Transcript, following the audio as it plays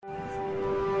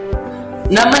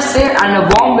Namaste and a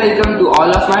warm welcome to all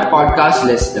of my podcast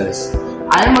listeners.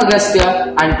 I am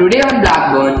Agastya and today on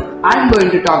Blackburn I am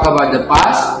going to talk about the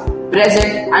past,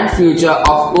 present and future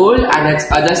of coal and its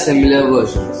other similar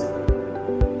versions.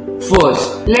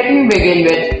 First, let me begin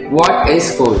with what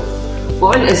is coal.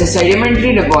 Coal is a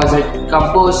sedimentary deposit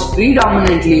composed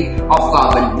predominantly of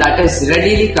carbon that is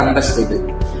readily combustible.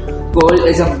 Coal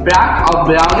is black or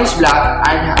brownish-black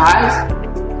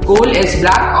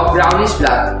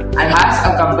and has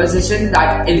a composition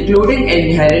that, including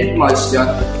inherent moisture,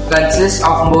 consists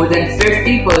of more than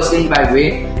 50% by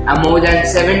weight and more than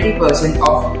 70%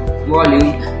 of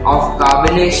volume of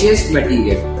carbonaceous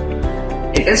material.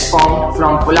 It is formed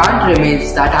from plant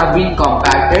remains that have been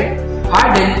compacted,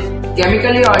 hardened,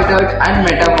 chemically altered and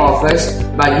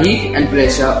metamorphosed by heat and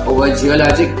pressure over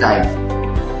geologic time.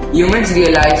 Humans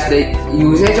realized the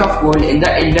usage of coal in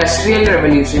the Industrial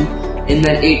Revolution in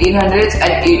the 1800s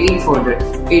and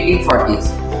 1840s,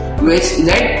 which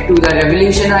led to the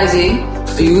revolutionizing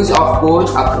use of coal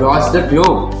across the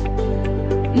globe.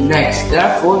 Next, there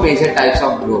are four major types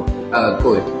of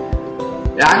coal.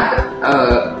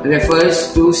 Rank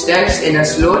refers to steps in a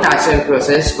slow natural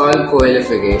process called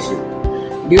coalification,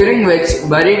 during which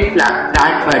buried plant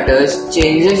matters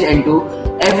changes into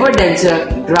ever denser,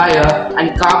 drier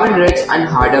and carbon-rich and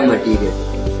harder material.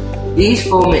 These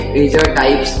four major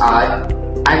types are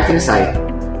anthracite,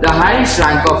 the highest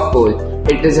rank of coal.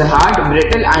 It is a hard,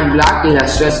 brittle and black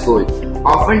lustrous coal,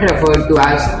 often referred to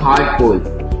as hard coal,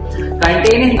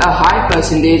 containing a high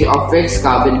percentage of fixed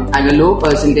carbon and a low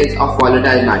percentage of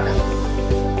volatile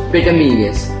matter.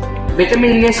 Bituminous.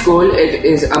 Bituminous coal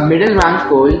is a middle rank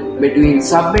coal between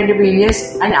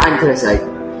subbituminous and anthracite.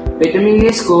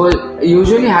 Bituminous coal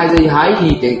usually has a high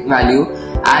heating value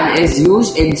and is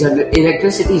used in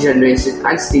electricity generation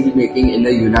and steel making in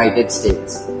the United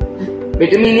States.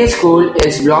 Bituminous coal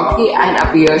is blocky and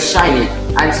appears shiny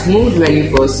and smooth when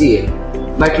you first see it.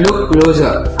 But look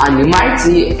closer and you might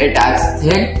see it as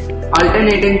thin,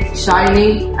 alternating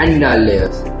shiny and dull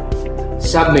layers.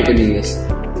 Subbituminous.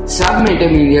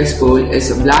 Subbituminous coal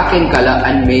is black in color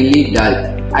and mainly dull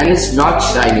and is not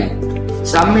shiny.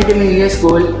 Subbituminous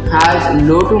coal has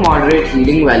low to moderate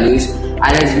heating values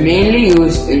and is mainly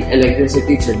used in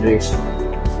electricity generation.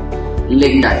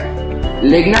 Lignite.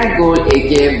 Lignite coal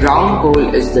aka brown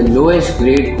coal is the lowest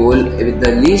grade coal with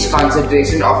the least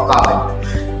concentration of carbon.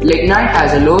 Lignite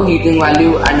has a low heating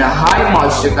value and a high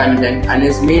moisture content and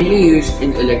is mainly used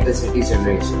in electricity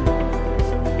generation.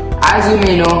 As you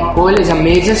may know, coal is a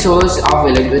major source of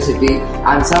electricity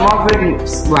and some of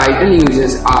its vital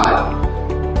uses are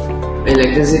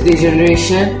electricity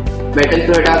generation, metal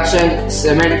production,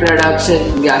 cement production,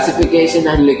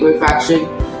 gasification and liquefaction,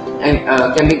 and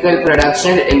chemical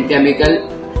production in chemical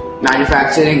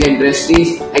manufacturing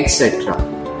industries, etc.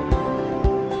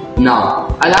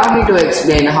 Now, allow me to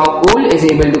explain how coal is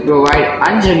able to provide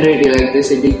and generate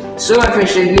electricity so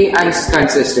efficiently and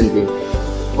consistently.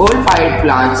 Coal-fired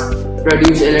plants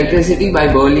produce electricity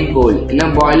by burning coal in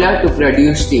a boiler to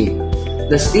produce steam.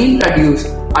 The steam produced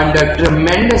under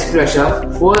tremendous pressure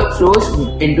flows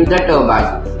into the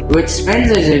turbine, which spins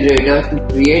the generator to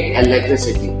create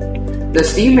electricity. The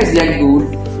steam is then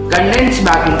cooled, condensed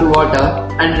back into water,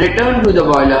 and returned to the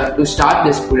boiler to start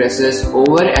this process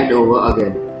over and over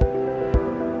again.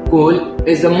 Coal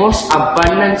is the most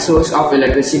abundant source of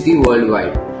electricity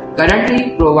worldwide,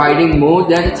 currently providing more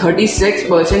than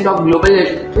 36% of global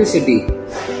electricity.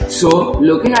 So,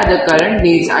 looking at the current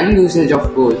needs and usage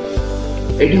of coal,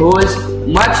 it holds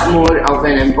much more of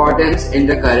an importance in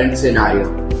the current scenario.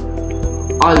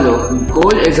 Although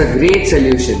coal is a great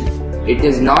solution, it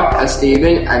is not a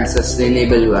stable and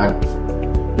sustainable one.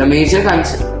 The major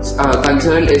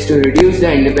concern is to reduce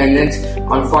the dependence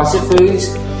on fossil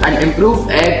fuels and improve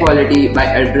air quality by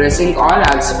addressing all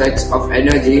aspects of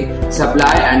energy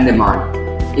supply and demand,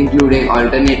 including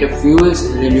alternative fuels,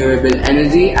 renewable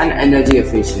energy and energy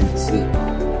efficiency.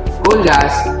 Coal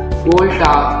gas, coal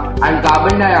tar and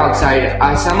carbon dioxide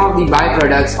are some of the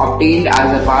byproducts obtained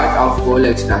as a part of coal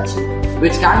extraction,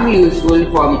 which can be useful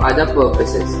for other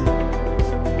purposes.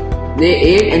 They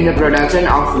aid in the production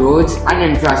of roads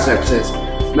and infrastructures,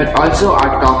 but also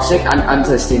are toxic and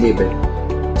unsustainable.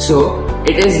 So,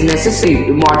 it is necessary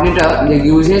to monitor the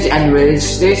usage and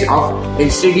wastage of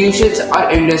institutions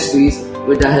or industries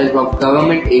with the help of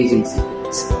government agencies,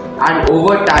 and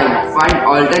over time find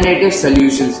alternative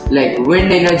solutions like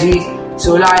wind energy,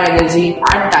 solar energy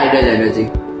and tidal energy,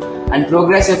 and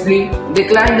progressively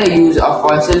decline the use of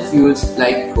fossil fuels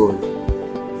like coal.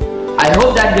 I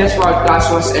hope that this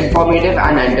podcast was informative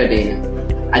and entertaining.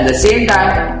 At the same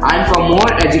time, and for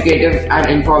more educative and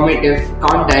informative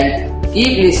content,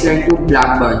 Keep listening to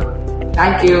Blackburn.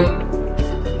 Thank you.